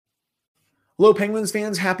Hello, Penguins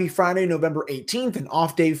fans. Happy Friday, November 18th, an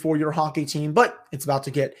off day for your hockey team, but it's about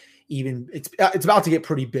to get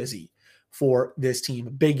pretty busy for this team.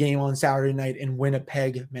 A big game on Saturday night in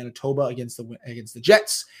Winnipeg, Manitoba against the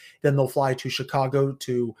Jets. Then they'll fly to Chicago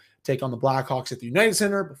to take on the Blackhawks at the United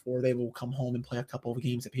Center before they will come home and play a couple of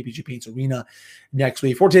games at PPG Paints Arena next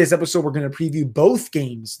week. For today's episode, we're going to preview both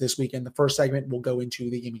games this weekend. The first segment will go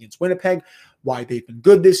into the game against Winnipeg, why they've been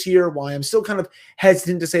good this year, why I'm still kind of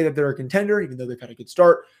hesitant to say that they're a contender, even though they've had a good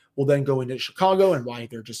start. We'll then go into Chicago and why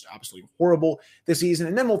they're just absolutely horrible this season.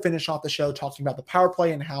 And then we'll finish off the show talking about the power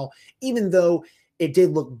play and how, even though it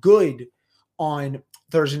did look good on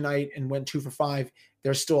Thursday night and went 2 for 5,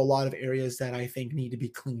 there's still a lot of areas that I think need to be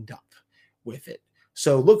cleaned up with it.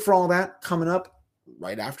 So look for all that coming up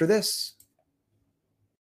right after this.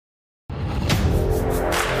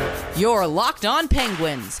 You're Locked On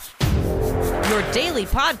Penguins, your daily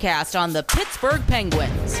podcast on the Pittsburgh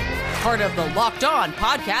Penguins, part of the Locked On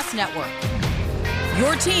Podcast Network,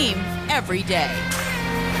 your team every day.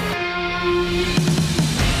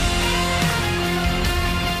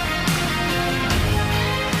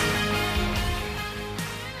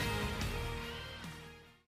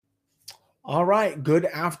 All right. Good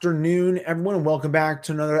afternoon, everyone, and welcome back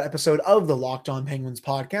to another episode of the Locked On Penguins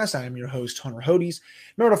podcast. I am your host, Hunter Hodes.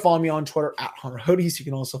 Remember to follow me on Twitter at Hunter Hodes. You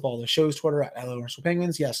can also follow the show's Twitter at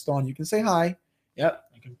LOPenguins. Yes, Thon, you can say hi. Yep.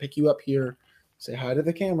 I can pick you up here. Say hi to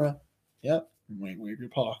the camera. Yep. Wave your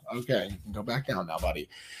paw. Okay. You can go back down now, buddy.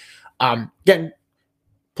 Again,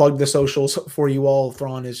 plug the socials for you all.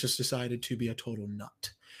 Thrawn has just decided to be a total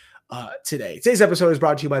nut. Today. Today's episode is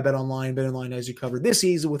brought to you by BetOnline. BetOnline has you covered this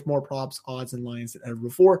season with more props, odds, and lines than ever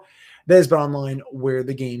before. That is BetOnline, where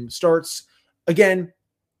the game starts. Again,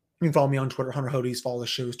 you can follow me on Twitter, Hunter Hodes. Follow the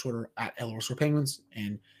show's Twitter at LOPenguins.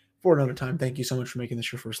 And for another time, thank you so much for making this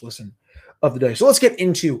your first listen of the day. So let's get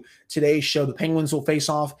into today's show. The Penguins will face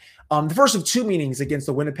off the first of two meetings against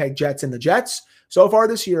the Winnipeg Jets. And the Jets, so far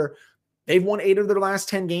this year, they've won 8 of their last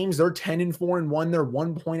 10 games. They're 10-4-1. They're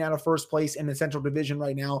 1 point out of first place in the Central Division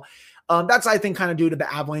right now. That's, I think, kind of due to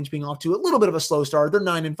the Avalanche being off to a little bit of a slow start. They're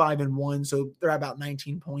 9-5-1, so they're at about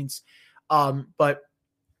 19 points. But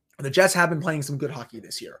the Jets have been playing some good hockey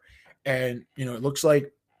this year. And, it looks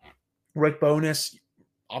like Rick Bowness,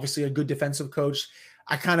 obviously a good defensive coach.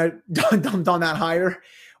 I kind of dumped on that hire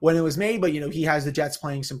when it was made, but, he has the Jets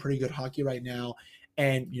playing some pretty good hockey right now.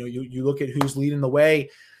 And, you look at who's leading the way.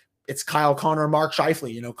 It's Kyle Connor and Mark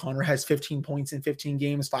Scheifele. Connor has 15 points in 15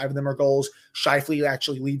 games. 5 of them are goals. Scheifele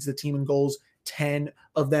actually leads the team in goals. 10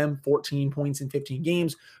 of them, 14 points in 15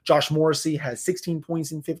 games. Josh Morrissey has 16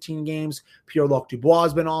 points in 15 games. Pierre-Luc Dubois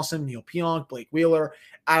has been awesome. Neil Pionk, Blake Wheeler,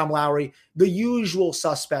 Adam Lowry, the usual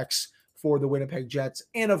suspects for the Winnipeg Jets.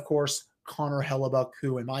 And, of course, Connor Hellebuyck,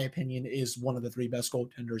 who, in my opinion, is one of the 3 best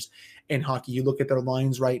goaltenders in hockey. You look at their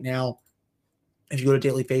lines right now. If you go to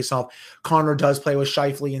Daily Faceoff, Connor does play with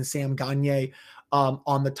Scheifele and Sam Gagner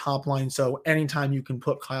on the top line. So anytime you can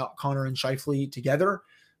put Connor and Scheifele together,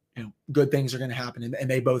 good things are going to happen.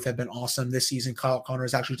 And they both have been awesome this season. Kyle Connor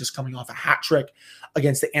is actually just coming off a hat trick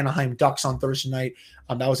against the Anaheim Ducks on Thursday night.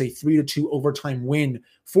 That was a 3-2 overtime win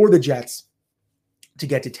for the Jets to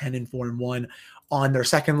get to 10-4-1. On their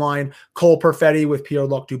second line, Cole Perfetti with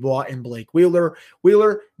Pierre-Luc Dubois and Blake Wheeler.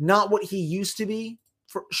 Wheeler, not what he used to be,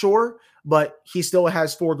 for sure, but he still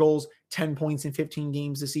has 4 goals, 10 points in 15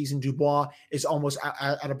 games this season. Dubois is almost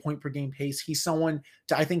at a point per game pace. He's someone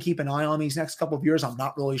to, I think, keep an eye on these next couple of years. I'm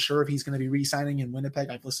not really sure if he's going to be re-signing in Winnipeg.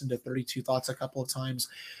 I've listened to 32 Thoughts a couple of times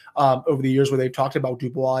over the years where they've talked about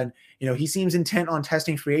Dubois, and he seems intent on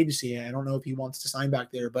testing free agency. I don't know if he wants to sign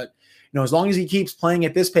back there, but as long as he keeps playing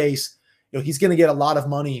at this pace, he's going to get a lot of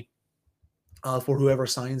money for whoever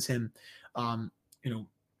signs him.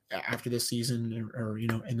 After this season or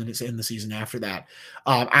and then it's in the season after that.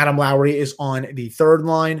 Adam Lowry is on the third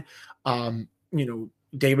line.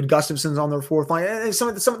 David Gustafson's on their fourth line. And some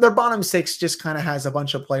of their bottom 6 just kind of has a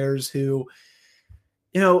bunch of players who,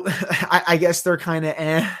 I guess they're kind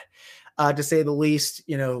of to say the least,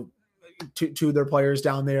 two of their players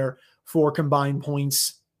down there, 4 combined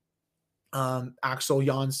points. Axel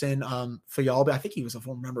Janssen, Fayalbi, I think he was a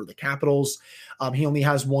former member of the Capitals. He only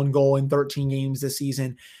has 1 goal in 13 games this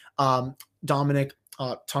season. Dominic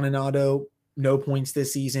Toninato, no points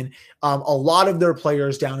this season. A lot of their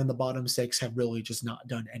players down in the bottom 6 have really just not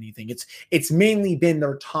done anything. It's mainly been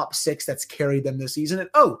their top 6 that's carried them this season. And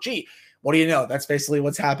what do you know? That's basically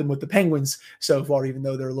what's happened with the Penguins so far, even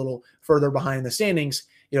though they're a little further behind the standings.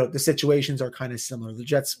 The situations are kind of similar. The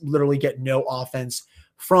Jets literally get no offense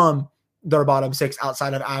from their bottom six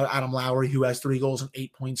outside of Adam Lowry, who has 3 goals and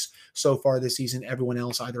 8 points so far this season. Everyone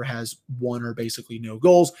else either has 1 or basically no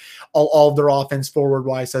goals. All of their offense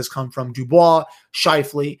forward-wise has come from Dubois,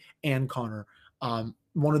 Scheifele, and Connor.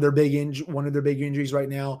 One of their big injuries right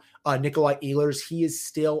now, Nikolai Ehlers, he is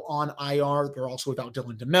still on IR. They're also without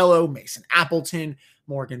Dylan DeMello, Mason Appleton,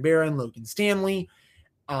 Morgan Barron, Logan Stanley.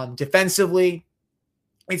 Defensively,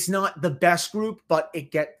 it's not the best group, but they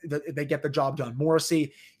get the job done.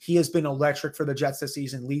 Morrissey, he has been electric for the Jets this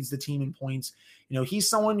season, leads the team in points. He's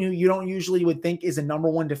someone who you don't usually would think is a number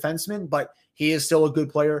 1 defenseman, but he is still a good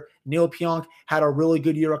player. Neil Pionk had a really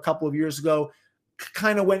good year a couple of years ago,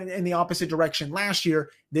 kind of went in the opposite direction last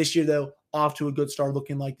year. This year, though, off to a good start,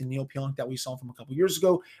 looking like the Neil Pionk that we saw from a couple of years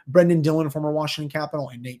ago. Brendan Dillon, former Washington Capital,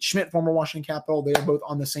 and Nate Schmidt, former Washington Capital. They are both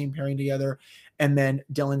on the same pairing together. And then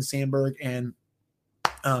Dylan Sandberg and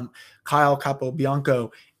Kyle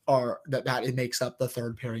Capobianco it makes up the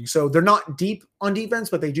third pairing. So they're not deep on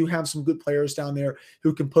defense, but they do have some good players down there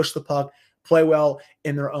who can push the puck, play well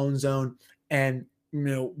in their own zone. And,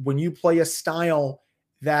 when you play a style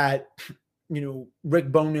that,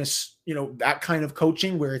 Rick Bowness, that kind of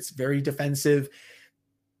coaching where it's very defensive,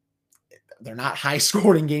 they're not high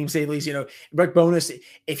scoring games, at least, Rick Bowness,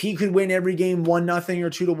 if he could win every game 1-0 or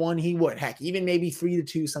 2-1, he would. Heck, even maybe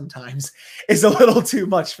 3-2 sometimes is a little too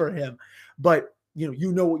much for him. But,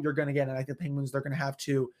 you know what you're going to get. And I think the Penguins, they're going to have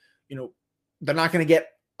to, they're not going to get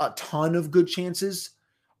a ton of good chances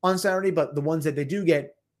on Saturday, but the ones that they do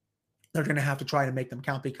get, they're going to have to try to make them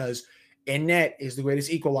count, because in net is the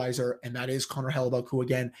greatest equalizer, and that is Connor Hellebuyck, who,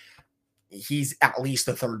 again, he's at least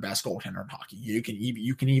the 3rd best goaltender in hockey. You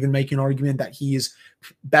can even make an argument that he is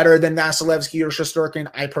better than Vasilevsky or Shesterkin.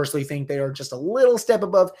 I personally think they are just a little step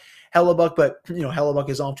above Hellebuyck, but Hellebuyck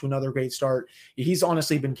is off to another great start. He's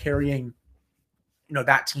honestly been carrying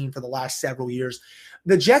that team for the last several years.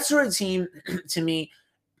 The Jets are a team, to me,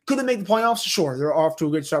 could they make the playoffs? Sure, they're off to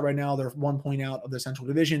a good start right now. They're 1 point out of the Central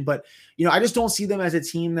Division, but I just don't see them as a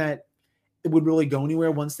team that it would really go anywhere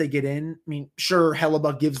once they get in. I mean, sure,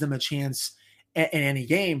 Hellebuyck gives them a chance in any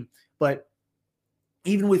game, but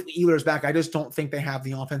even with Ehlers back, I just don't think they have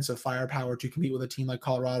the offensive firepower to compete with a team like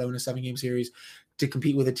Colorado in a 7-game series, to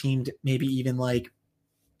compete with a team maybe even like,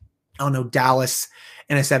 I don't know, Dallas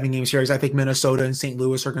in a 7-game series. I think Minnesota and St.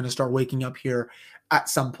 Louis are going to start waking up here at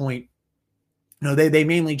some point. They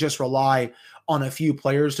mainly just rely on a few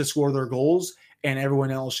players to score their goals, and everyone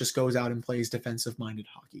else just goes out and plays defensive-minded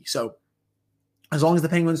hockey. So as long as the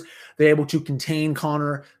Penguins, they're able to contain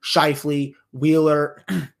Connor, Scheifele, Wheeler,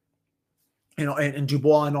 and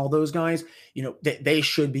Dubois and all those guys, they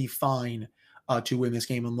should be fine to win this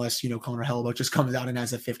game, unless, Connor Hellebuyck just comes out and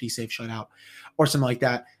has a 50-save shutout or something like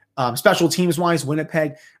that. Special teams-wise,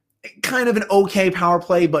 Winnipeg, kind of an okay power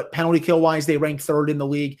play, but penalty kill-wise, they rank 3rd in the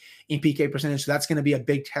league in PK percentage. So that's going to be a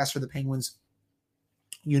big test for the Penguins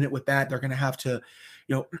unit with that. They're going to have to,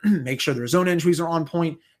 make sure their zone entries are on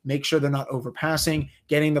point, make sure they're not overpassing,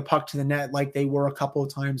 getting the puck to the net like they were a couple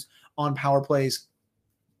of times on power plays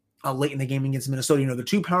late in the game against Minnesota. The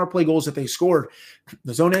 2 power play goals that they scored,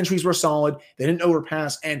 the zone entries were solid. They didn't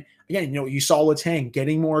overpass. And again, you saw Letang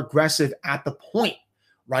getting more aggressive at the point,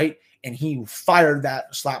 right? And he fired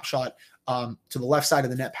that slap shot to the left side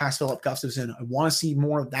of the net past Philip Gustafsson. I want to see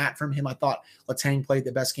more of that from him. I thought Letang played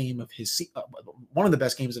the best game of one of the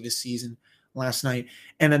best games of his season last night.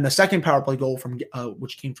 And then the second power play goal from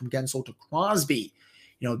which came from Gensel to Crosby,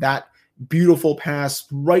 that beautiful pass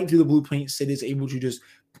right through the blue paint. Sid is able to just,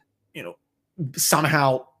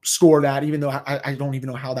 somehow score that, even though I don't even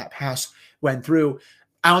know how that pass went through.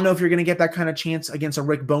 I don't know if you're going to get that kind of chance against a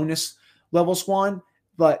Rick Bowness level squad.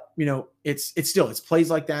 But, it's plays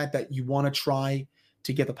like that you want to try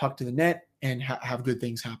to get the puck to the net and have good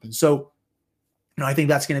things happen. So, I think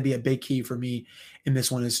that's going to be a big key for me in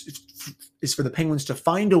this one is for the Penguins to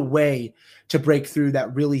find a way to break through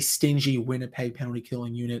that really stingy Winnipeg penalty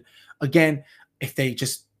killing unit. Again, if they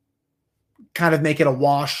just kind of make it a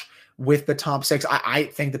wash with the top 6, I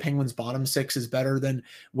think the Penguins' bottom 6 is better than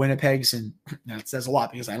Winnipeg's, and that says a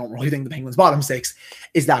lot because I don't really think the Penguins' bottom 6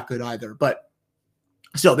 is that good either. But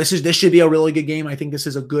so this should be a really good game. I think this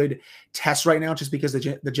is a good test right now, just because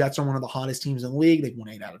the Jets are one of the hottest teams in the league. They've won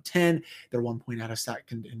 8 out of 10. They're 1 point out of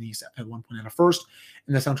second in the East, 1 point out of first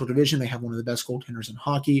in the Central Division. They have one of the best goaltenders in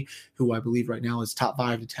hockey, who I believe right now is top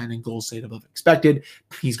 5 to 10 in goals saved above expected.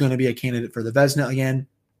 He's going to be a candidate for the Vezina again.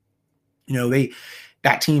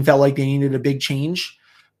 That team felt like they needed a big change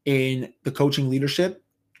in the coaching leadership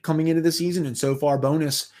coming into the season, and so far,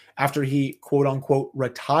 Bowness, after he quote unquote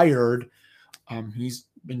retired, he's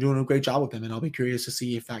been doing a great job with him, and I'll be curious to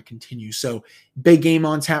see if that continues. So big game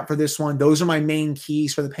on tap for this one. Those are my main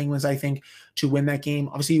keys for the Penguins, I think, to win that game.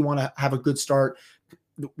 Obviously, you want to have a good start.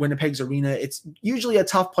 Winnipeg's arena, it's usually a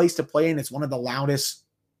tough place to play, and it's one of the loudest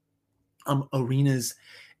arenas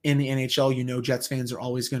in the NHL. You know, Jets fans are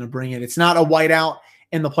always going to bring it. It's not a whiteout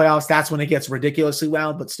in the playoffs. That's when it gets ridiculously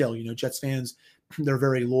loud, but still, you know, Jets fans, they're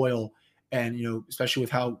very loyal, and, you know, especially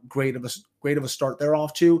with how great of a start they're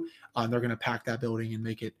off to, they're going to pack that building and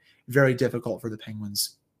make it very difficult for the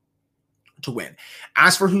Penguins to win.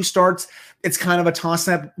 As for who starts, it's kind of a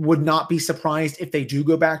toss-up. Would not be surprised if they do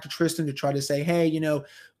go back to Tristan to try to say, hey, you know,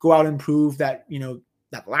 go out and prove that, you know,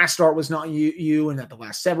 that the last start was not you, and that the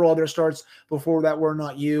last several other starts before that were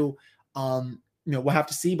not you. You know, we'll have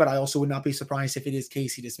to see, but I also would not be surprised if it is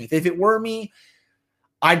Casey DeSmith. If it were me,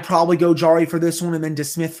 I'd probably go Jarry for this one and then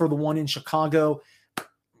DeSmith for the one in Chicago.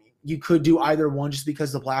 You could do either one just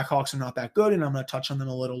because the Blackhawks are not that good, and I'm going to touch on them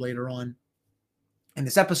a little later on in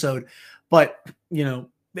this episode. But, you know,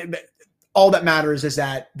 all that matters is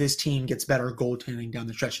that this team gets better goaltending down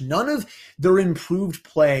the stretch. None of their improved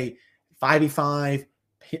play, 5v5,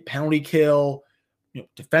 penalty kill, you know,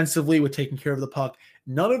 defensively with taking care of the puck,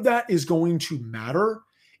 none of that is going to matter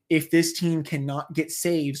if this team cannot get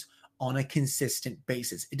saves on a consistent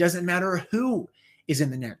basis. It doesn't matter who is in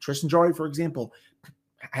the net. Tristan Jarry, for example,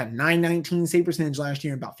 had 919 save percentage last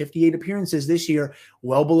year, about 58 appearances this year,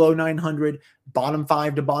 well below 900, bottom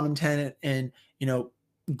 5 to bottom 10, and, you know,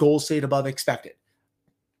 goals saved above expected.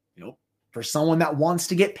 You know, for someone that wants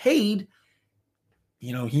to get paid,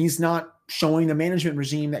 you know, he's not showing the management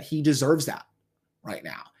regime that he deserves that right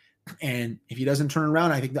now. And if he doesn't turn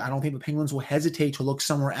around, I don't think the Penguins will hesitate to look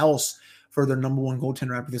somewhere else for their number one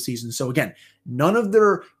goaltender after the season. So again, none of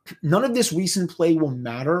this recent play will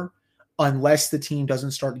matter unless the team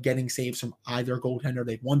doesn't start getting saves from either goaltender.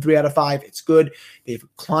 They've won 3 out of 5. It's good. They've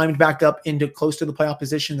climbed back up into close to the playoff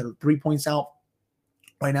position. They're 3 points out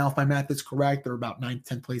right now, if my math is correct. They're about 9th,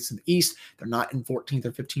 10th place in the East. They're not in 14th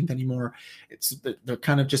or 15th anymore. They're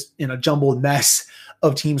kind of just in a jumbled mess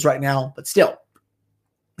of teams right now. But still,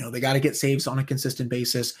 you know, they got to get saves on a consistent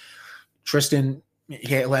basis. Tristan,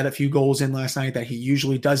 he let a few goals in last night that he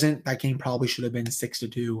usually doesn't. That game probably should have been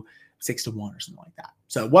 6-2, 6-1 or something like that.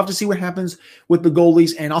 So we'll have to see what happens with the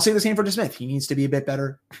goalies. And I'll say the same for DeSmith. He needs to be a bit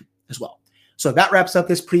better as well. So that wraps up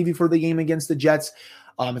this preview for the game against the Jets.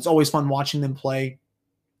 It's always fun watching them play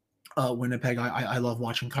Winnipeg. I love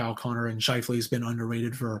watching Kyle Connor, and Scheifele has been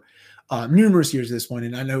underrated for numerous years at this point.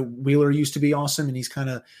 And I know Wheeler used to be awesome, and he's kind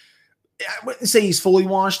of, I wouldn't say he's fully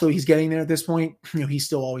washed, though he's getting there at this point. You know, he's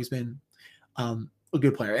still always been a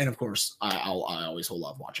good player. And of course, I always will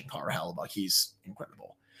love watching Carter Hellebuyck. He's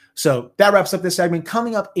incredible. So that wraps up this segment.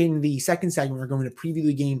 Coming up in the second segment, we're going to preview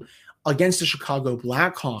the game against the Chicago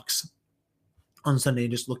Blackhawks on Sunday,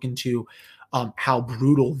 and just look into how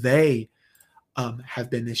brutal they have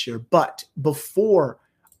been this year. But before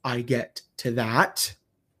I get to that,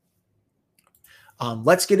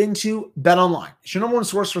 let's get into BetOnline. It's your number one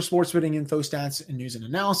source for sports betting info, stats, and news and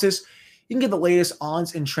analysis. You can get the latest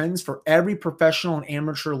odds and trends for every professional and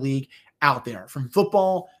amateur league out there, from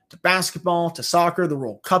football to basketball to soccer. The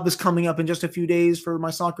World Cup is coming up in just a few days for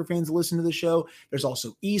my soccer fans to listen to the show. There's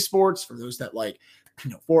also esports for those that like,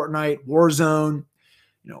 you know, Fortnite, Warzone,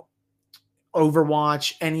 you know,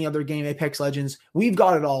 Overwatch, any other game, Apex Legends. We've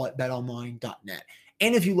got it all at betonline.net.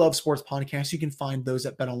 And if you love sports podcasts, you can find those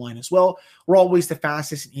at BetOnline as well. We're always the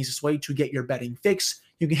fastest and easiest way to get your betting fix.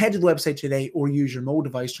 You can head to the website today or use your mobile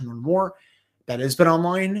device to learn more. That is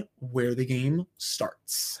BetOnline, where the game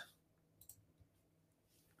starts.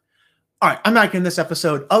 All right, I'm back in this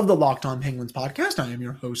episode of the Locked On Penguins podcast. I am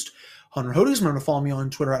your host, Hunter Hodes. Remember to follow me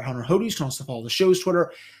on Twitter at Hunter Hodes. You can also follow the show's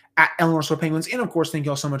Twitter at @Penguins. And of course, thank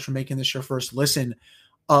you all so much for making this your first listen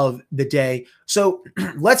of the day. So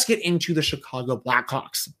let's get into the Chicago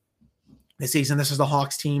Blackhawks this season. This is the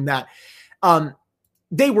Hawks team that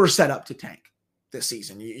they were set up to tank this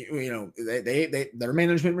season. You know, their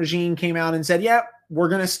management regime came out and said, yeah, we're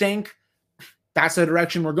going to stink. That's the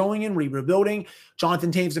direction we're going in, rebuilding. Jonathan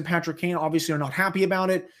Toews and Patrick Kane obviously are not happy about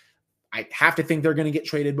it. I have to think they're going to get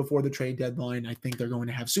traded before the trade deadline. I think they're going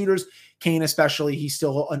to have suitors. Kane especially, he's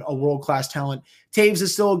still a world-class talent. Toews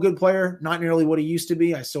is still a good player, not nearly what he used to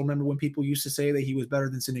be. I still remember when people used to say that he was better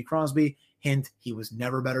than Sidney Crosby. Hint, he was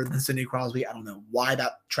never better than Sidney Crosby. I don't know why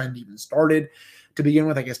that trend even started to begin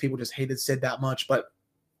with. I guess people just hated Sid that much, but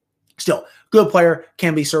still, good player,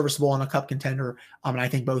 can be serviceable on a cup contender, and I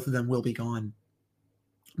think both of them will be gone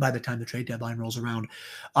by the time the trade deadline rolls around.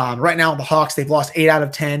 Right now, the Hawks, they've lost 8 out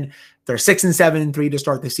of 10. They're 6-7-3 to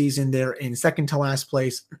start the season. They're in second to last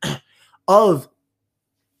place of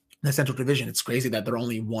the Central Division. It's crazy that they're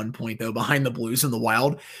only 1 point though behind the Blues and the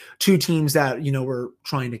Wild, two teams that, were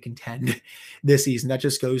trying to contend this season. That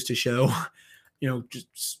just goes to show,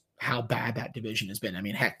 just how bad that division has been. I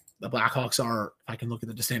mean, heck, the Blackhawks are, if I can look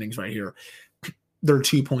at the standings right here, they're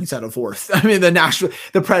 2 points out of fourth. I mean,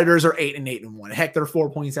 the Predators are 8-1. Heck, they're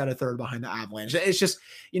 4 points out of third behind the Avalanche. It's just,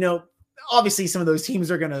 obviously some of those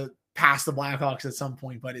teams are going to pass the Blackhawks at some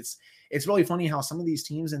point, but it's really funny how some of these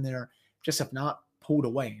teams in there just have not pulled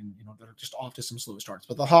away, and they're just off to some slow starts.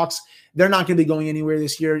 But the Hawks, they're not going to be going anywhere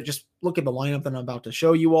this year. Just look at the lineup that I'm about to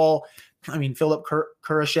show you all. I mean, Philip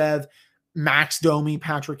Kurashev, Max Domi,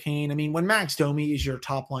 Patrick Kane. I mean, when Max Domi is your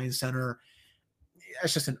top line center,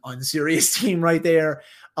 that's just an unserious team right there.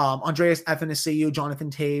 Andreas Athanasiou, Jonathan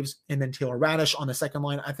Taves, and then Taylor Radish on the second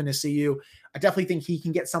line. Athanasiou, I definitely think he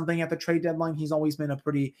can get something at the trade deadline. He's always been a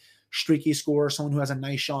pretty streaky scorer, someone who has a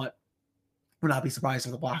nice shot. Would not be surprised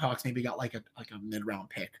if the Blackhawks maybe got like a mid-round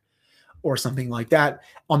pick or something like that.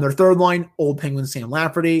 On their third line, old Penguin Sam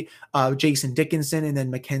Lafferty, Jason Dickinson, and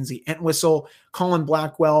then Mackenzie Entwistle, Colin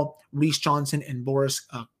Blackwell, Reese Johnson, and Boris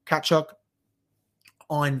Katchuk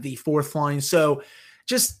on the fourth line. So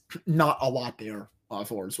just not a lot there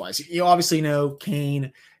forwards-wise. You obviously know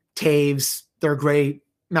Kane, Taves, they're great.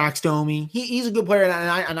 Max Domi, he's a good player,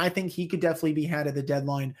 and I think he could definitely be had at the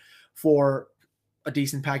deadline for a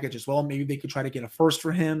decent package as well. Maybe they could try to get a first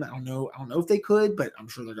for him. I don't know if they could, but I'm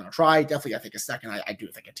sure they're going to try. Definitely, I think a second. I do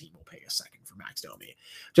think a team will pay a second for Max Domi,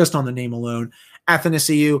 just on the name alone.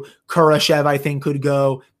 Athanasiou, Kurashev, I think could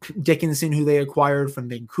go. Dickinson, who they acquired from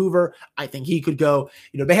Vancouver, I think he could go.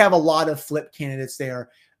 They have a lot of flip candidates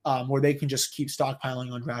there where they can just keep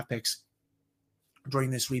stockpiling on draft picks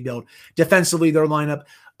during this rebuild. Defensively, their lineup,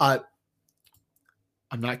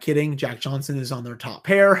 I'm not kidding. Jack Johnson is on their top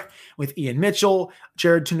pair with Ian Mitchell,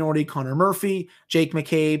 Jared Tenorti, Connor Murphy, Jake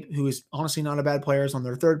McCabe, who is honestly not a bad player, is on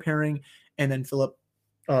their third pairing, and then Philip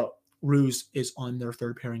Ruse is on their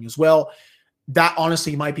third pairing as well. That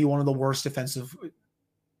honestly might be one of the worst defensive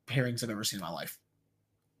pairings I've ever seen in my life.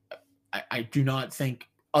 I do not think,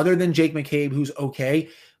 other than Jake McCabe, who's okay,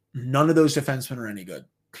 none of those defensemen are any good.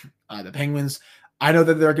 The Penguins, I know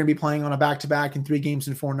that they're going to be playing on a back-to-back in 3 games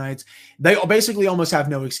in 4 nights. They basically almost have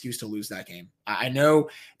no excuse to lose that game. I know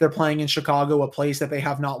they're playing in Chicago, a place that they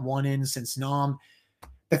have not won in since Nam.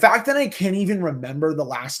 The fact that I can't even remember the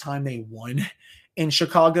last time they won in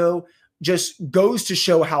Chicago just goes to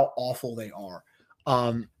show how awful they are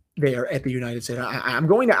there at the United States. I'm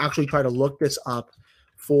going to actually try to look this up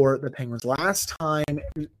for the Penguins. Last time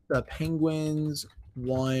the Penguins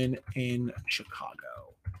won in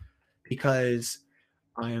Chicago, because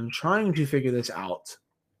I am trying to figure this out,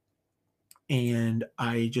 and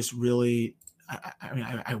I just really,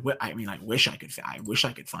 I wish I could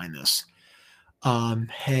find this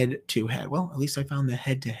head to head. Well, at least I found the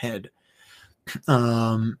head to head.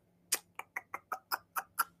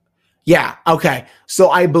 Yeah. Okay. So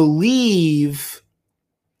I believe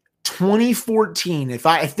 2014.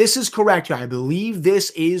 If this is correct, I believe this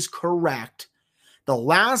is correct. The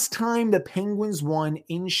last time the Penguins won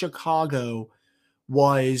in Chicago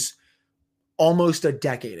was almost a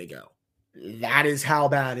decade ago. That is how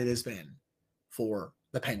bad it has been for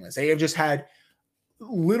the Penguins. They have just had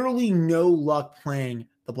literally no luck playing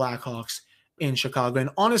the Blackhawks in Chicago. And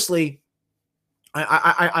honestly,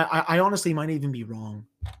 I honestly might even be wrong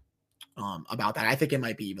about that. I think it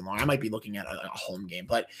might be even longer. I might be looking at a home game,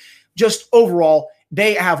 but just overall,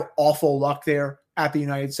 they have awful luck there at the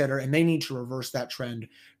United Center, and they need to reverse that trend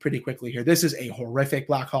pretty quickly here. This is a horrific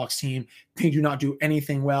Blackhawks team. They do not do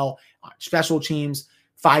anything well on special teams,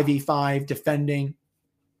 5v5, defending.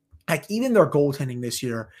 Like, even their goaltending this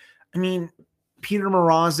year. I mean, Peter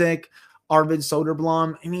Mrazek, Arvid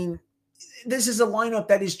Soderblom. I mean, this is a lineup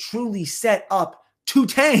that is truly set up to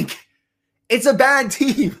tank. It's a bad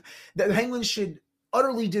team. The Penguins should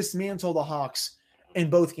utterly dismantle the Hawks in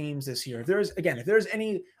both games this year. If there's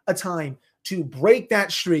a time to break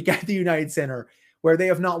that streak at the United Center where they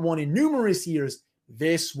have not won in numerous years,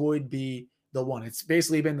 this would be the one. It's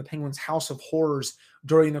basically been the Penguins' house of horrors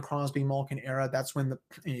during the Crosby-Malkin era. That's when at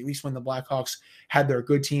least when the Blackhawks had their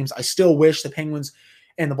good teams. I still wish the Penguins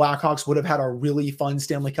and the Blackhawks would have had a really fun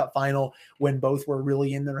Stanley Cup final when both were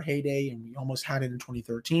really in their heyday, and we almost had it in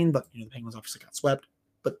 2013, but the Penguins obviously got swept.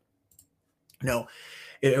 But no,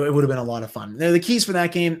 it would have been a lot of fun. The keys for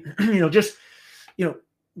that game,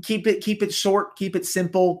 keep it short, keep it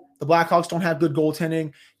simple. The Blackhawks don't have good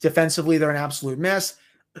goaltending. Defensively, they're an absolute mess.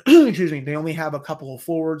 Excuse me. They only have a couple of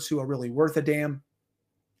forwards who are really worth a damn.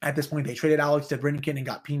 At this point, they traded Alex DeBrincat and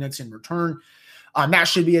got peanuts in return. That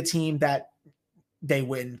should be a team that they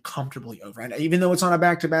win comfortably over. And even though it's on a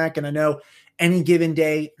back-to-back, and I know any given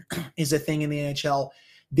day is a thing in the NHL,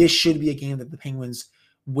 this should be a game that the Penguins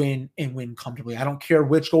win comfortably. I don't care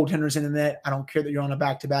which goaltender's in the net. I don't care that you're on a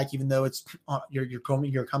back-to-back, even though it's you're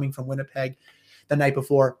coming from Winnipeg the night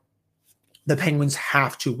before. The Penguins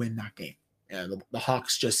have to win that game. The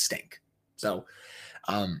Hawks just stink. So,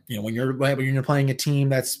 when you're playing a team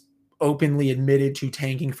that's openly admitted to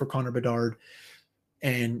tanking for Connor Bedard,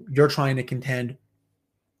 and you're trying to contend,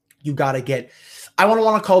 you got to get, I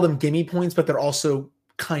want to call them gimme points, but they're also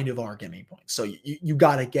kind of are gimme points. So you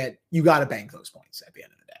got to bank those points at the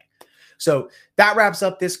end of the day. So that wraps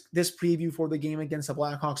up this preview for the game against the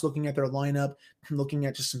Blackhawks, looking at their lineup, looking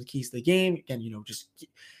at just some keys to the game. Again, just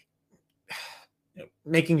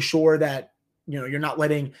making sure that, you're not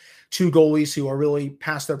letting two goalies who are really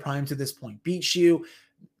past their prime to this point beat you.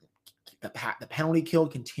 The penalty kill,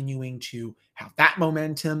 continuing to have that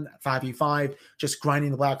momentum at 5v5, just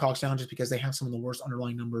grinding the Blackhawks down just because they have some of the worst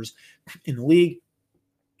underlying numbers in the league.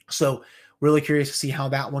 So really curious to see how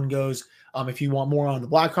that one goes. If you want more on the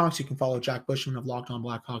Blackhawks, you can follow Jack Bushman of Locked On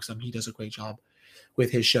Blackhawks. He does a great job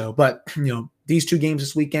with his show. But, these two games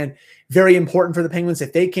this weekend, very important for the Penguins.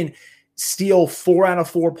 If they can steal 4 out of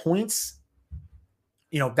 4 points,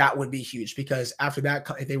 that would be huge, because after that,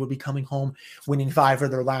 they would be coming home winning 5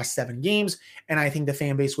 of their last 7 games. And I think the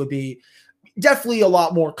fan base would be definitely a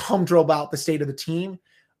lot more comfortable about the state of the team,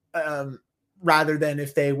 rather than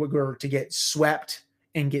if they were to get swept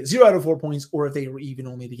and get 0 out of 4 points, or if they were even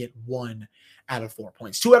only to get 1 out of 4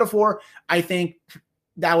 points. 2 out of 4, I think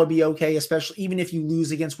that would be okay, especially even if you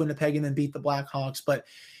lose against Winnipeg and then beat the Blackhawks. But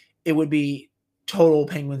it would be total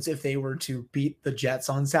Penguins if they were to beat the Jets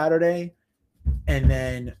on Saturday and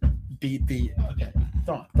then beat the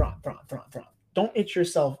Thrawn. Don't itch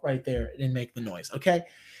yourself right there and make the noise, okay?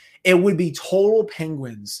 It would be total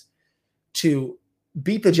Penguins to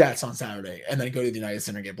beat the Jets on Saturday and then go to the United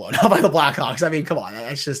Center and get blown out by the Blackhawks. I mean, come on.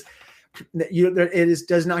 That's just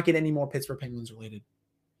does not get any more Pittsburgh Penguins related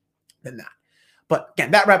than that. But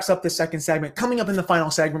again, that wraps up the second segment. Coming up in the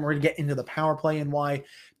final segment, we're going to get into the power play and why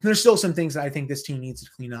there's still some things that I think this team needs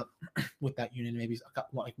to clean up with that unit, maybe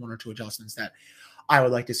like 1 or 2 adjustments that I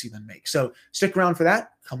would like to see them make. So stick around for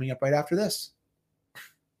that. Coming up right after this.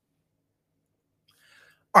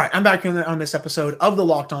 All right, I'm back on this episode of the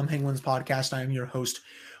Locked On Penguins podcast. I am your host,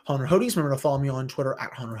 Hunter Hodes. Remember to follow me on Twitter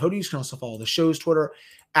at Hunter Hodes. You can also follow the show's Twitter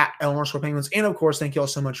at @L_Penguins. And of course, thank you all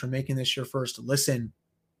so much for making this your first listen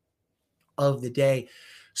of the day.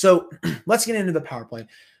 So let's get into the power play.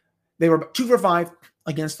 They were 2 for 5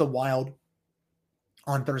 against the Wild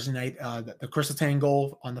on Thursday night. The Chris Letang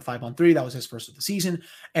goal on the 5-on-3, that was his first of the season.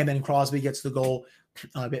 And then Crosby gets the goal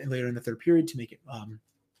a bit later in the third period to make it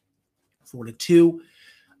 4-2.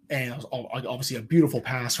 And it was obviously a beautiful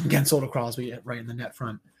pass from Gensel to Crosby right in the net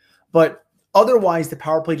front. But otherwise, the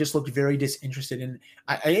power play just looked very disinterested. And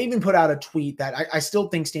I even put out a tweet that I still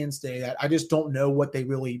think stands today, that I just don't know what they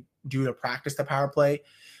really do to practice the power play.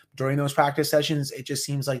 During those practice sessions, it just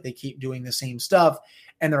seems like they keep doing the same stuff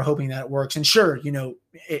and they're hoping that it works. And sure,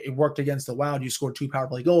 it worked against the Wild. You scored 2 power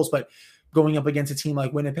play goals, but going up against a team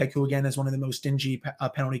like Winnipeg, who again is one of the most stingy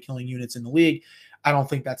penalty killing units in the league, I don't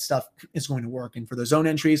think that stuff is going to work. And for the zone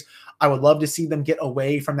entries, I would love to see them get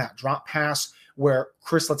away from that drop pass where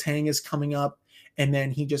Chris Letang is coming up and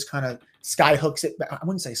then he just kind of sky hooks it. I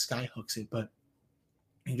wouldn't say sky hooks it, but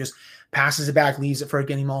he just passes it back, leaves it for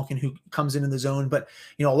Evgeny Malkin, who comes into the zone. But,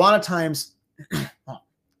 a lot of times, well,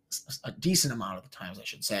 a decent amount of the times, I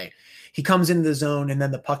should say, he comes into the zone and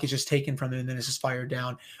then the puck is just taken from him and then it's just fired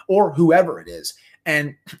down, or whoever it is.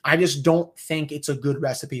 And I just don't think it's a good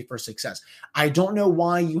recipe for success. I don't know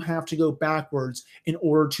why you have to go backwards in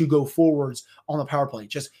order to go forwards on the power play.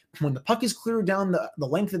 Just when the puck is cleared down the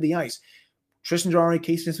length of the ice, Tristan Jarry,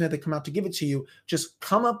 Casey Smith, they come out to give it to you. Just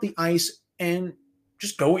come up the ice and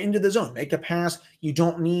just go into the zone, make a pass. You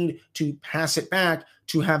don't need to pass it back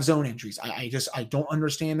to have zone entries. I don't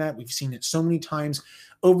understand that. We've seen it so many times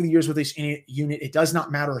over the years with this unit. It does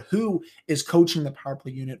not matter who is coaching the power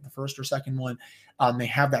play unit, the first or second one. They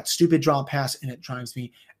have that stupid draw pass, and it drives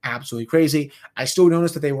me absolutely crazy. I still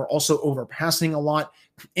noticed that they were also overpassing a lot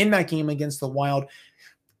in that game against the Wild.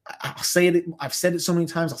 I'll say it. I've said it so many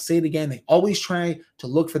times. I'll say it again. They always try to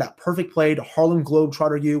look for that perfect play to Harlem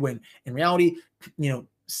Globetrotter you, when in reality,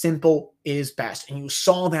 simple is best. And you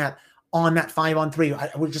saw that on that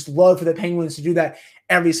 5-on-3. I would just love for the Penguins to do that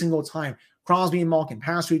every single time. Crosby and Malkin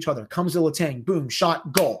pass to each other. Comes to Letang. Boom,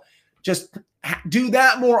 shot, goal. Just do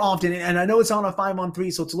that more often. And I know it's on a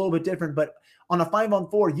 5-on-3, so it's a little bit different. But on a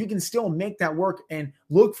 5-on-4, you can still make that work and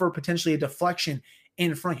look for potentially a deflection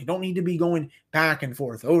in front. You don't need to be going back and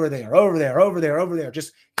forth, over there, over there, over there, over there.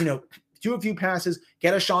 Just, do a few passes,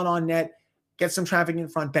 get a shot on net, get some traffic in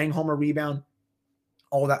front, bang home a rebound,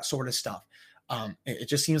 all that sort of stuff. It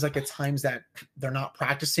just seems like at times that they're not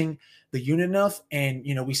practicing the unit enough. And,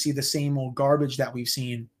 we see the same old garbage that we've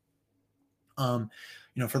seen, for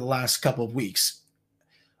the last couple of weeks.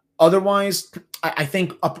 Otherwise, I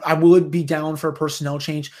think I would be down for a personnel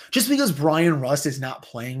change just because Brian Rust is not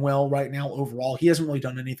playing well right now overall. He hasn't really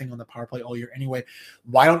done anything on the power play all year anyway.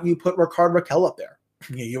 Why don't you put Rickard Rakell up there?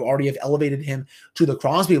 You already have elevated him to the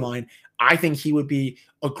Crosby line. I think he would be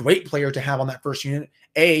a great player to have on that first unit.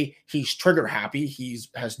 A, he's trigger happy. He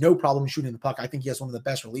has no problem shooting the puck. I think he has one of the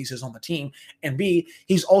best releases on the team. And B,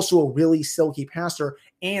 he's also a really silky passer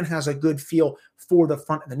and has a good feel for the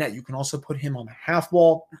front of the net. You can also put him on the half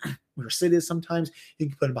wall where Sid is sometimes. You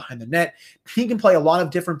can put him behind the net. He can play a lot of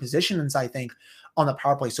different positions, I think, on the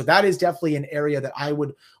power play. So that is definitely an area that I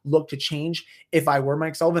would look to change. If I were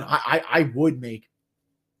Mike Sullivan, I would make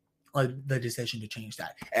the decision to change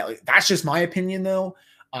that. That's just my opinion, though.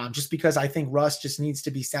 Just because I think Russ just needs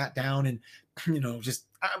to be sat down and,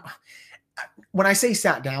 when I say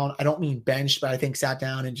sat down, I don't mean benched, but I think sat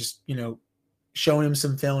down and just, showing him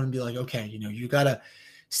some film and be like, okay, you got to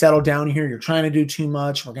settle down here. You're trying to do too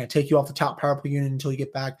much. We're going to take you off the top power play unit until you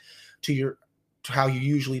get back to how you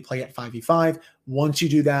usually play at 5v5. Once you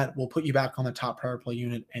do that, we'll put you back on the top power play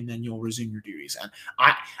unit and then you'll resume your duties. And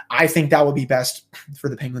I think that would be best for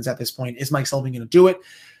the Penguins at this point. Is Mike Sullivan going to do it?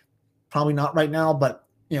 Probably not right now, but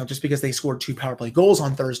just because they scored 2 power play goals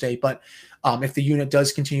on Thursday. But if the unit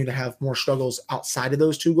does continue to have more struggles outside of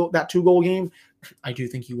that 2-goal game, I do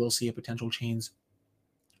think you will see a potential change,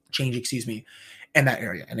 in that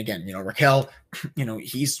area. And again, Rakell,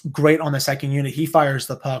 he's great on the second unit. He fires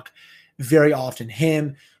the puck very often.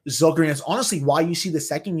 Him, Zucker, and it's honestly why you see the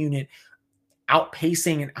second unit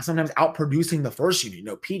outpacing and sometimes outproducing the first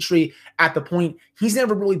unit. Petrie at the point, he's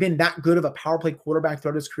never really been that good of a power play quarterback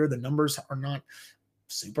throughout his career. The numbers are not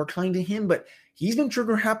super kind to him, but he's been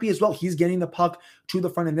trigger happy as well. He's getting the puck to the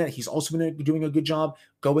front of the net. He's also been doing a good job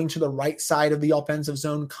going to the right side of the offensive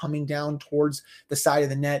zone, coming down towards the side of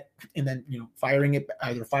the net, and then firing it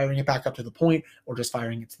back up to the point or just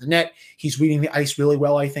firing it to the net. He's reading the ice really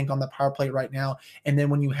well, I think, on the power play right now. And then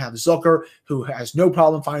when you have Zucker, who has no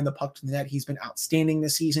problem firing the puck to the net, he's been outstanding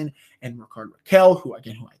this season. And Rickard Rakell, who I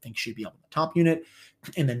think should be on the top unit,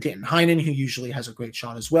 and then Danton Heinen, who usually has a great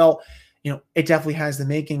shot as well. It definitely has the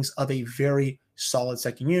makings of a very solid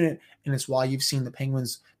second unit, and it's why you've seen the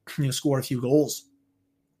Penguins, score a few goals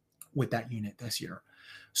with that unit this year.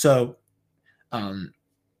 So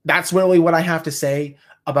that's really what I have to say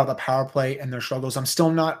about the power play and their struggles. I'm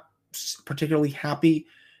still not particularly happy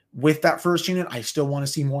with that first unit. I still want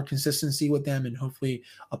to see more consistency with them and hopefully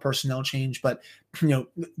a personnel change. But,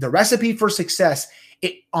 the recipe for success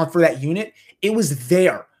for that unit, it was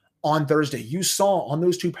there on Thursday. You saw on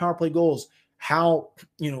those 2 power play goals how,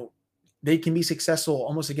 they can be successful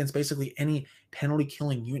almost against basically any penalty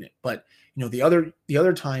killing unit. But, the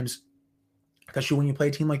other times, especially when you play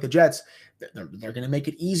a team like the Jets, they're going to make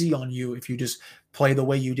it easy on you if you just play the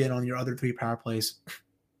way you did on your other 3 power plays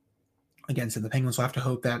against them. The Penguins will have to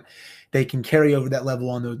hope that they can carry over that level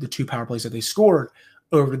on the 2 power plays that they scored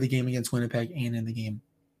over the game against Winnipeg and in the game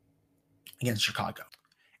against Chicago.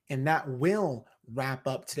 And that will wrap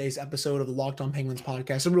up today's episode of the Locked On Penguins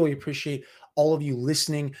podcast. I really appreciate all of you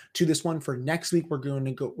listening to this one. For next week, we're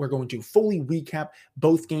going to fully recap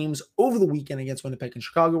both games over the weekend against Winnipeg and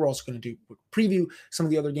Chicago. We're also going to preview some of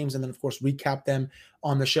the other games and then, of course, recap them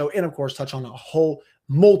on the show and, of course, touch on a whole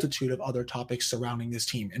multitude of other topics surrounding this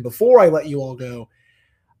team. And before I let you all go,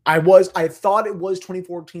 I thought it was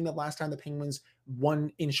 2014 the last time the Penguins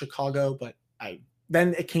won in Chicago, but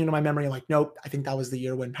then it came to my memory like, nope, I think that was the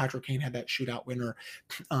year when Patrick Kane had that shootout winner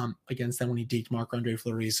against them when he deked Marc-Andre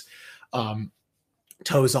Fleury's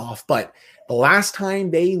toes off. But the last time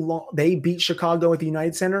they beat Chicago at the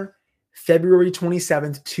United Center, February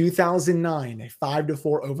 27th, 2009, a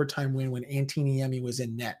 5-4 overtime win when Antti Niemi was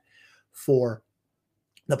in net for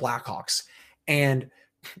the Blackhawks. And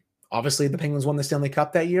obviously the Penguins won the Stanley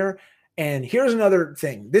Cup that year. And here's another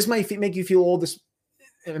thing. This might make you feel old.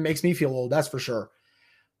 It makes me feel old, that's for sure.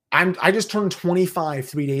 I just turned 25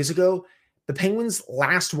 3 days ago. The Penguins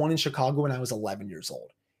last won in Chicago when I was 11 years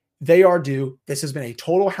old. They are due. This has been a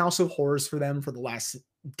total house of horrors for them for the last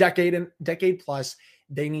decade plus.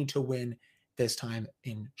 They need to win this time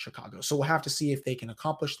in Chicago. So we'll have to see if they can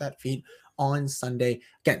accomplish that feat on Sunday.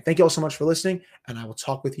 Again, thank you all so much for listening, and I will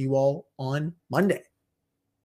talk with you all on Monday.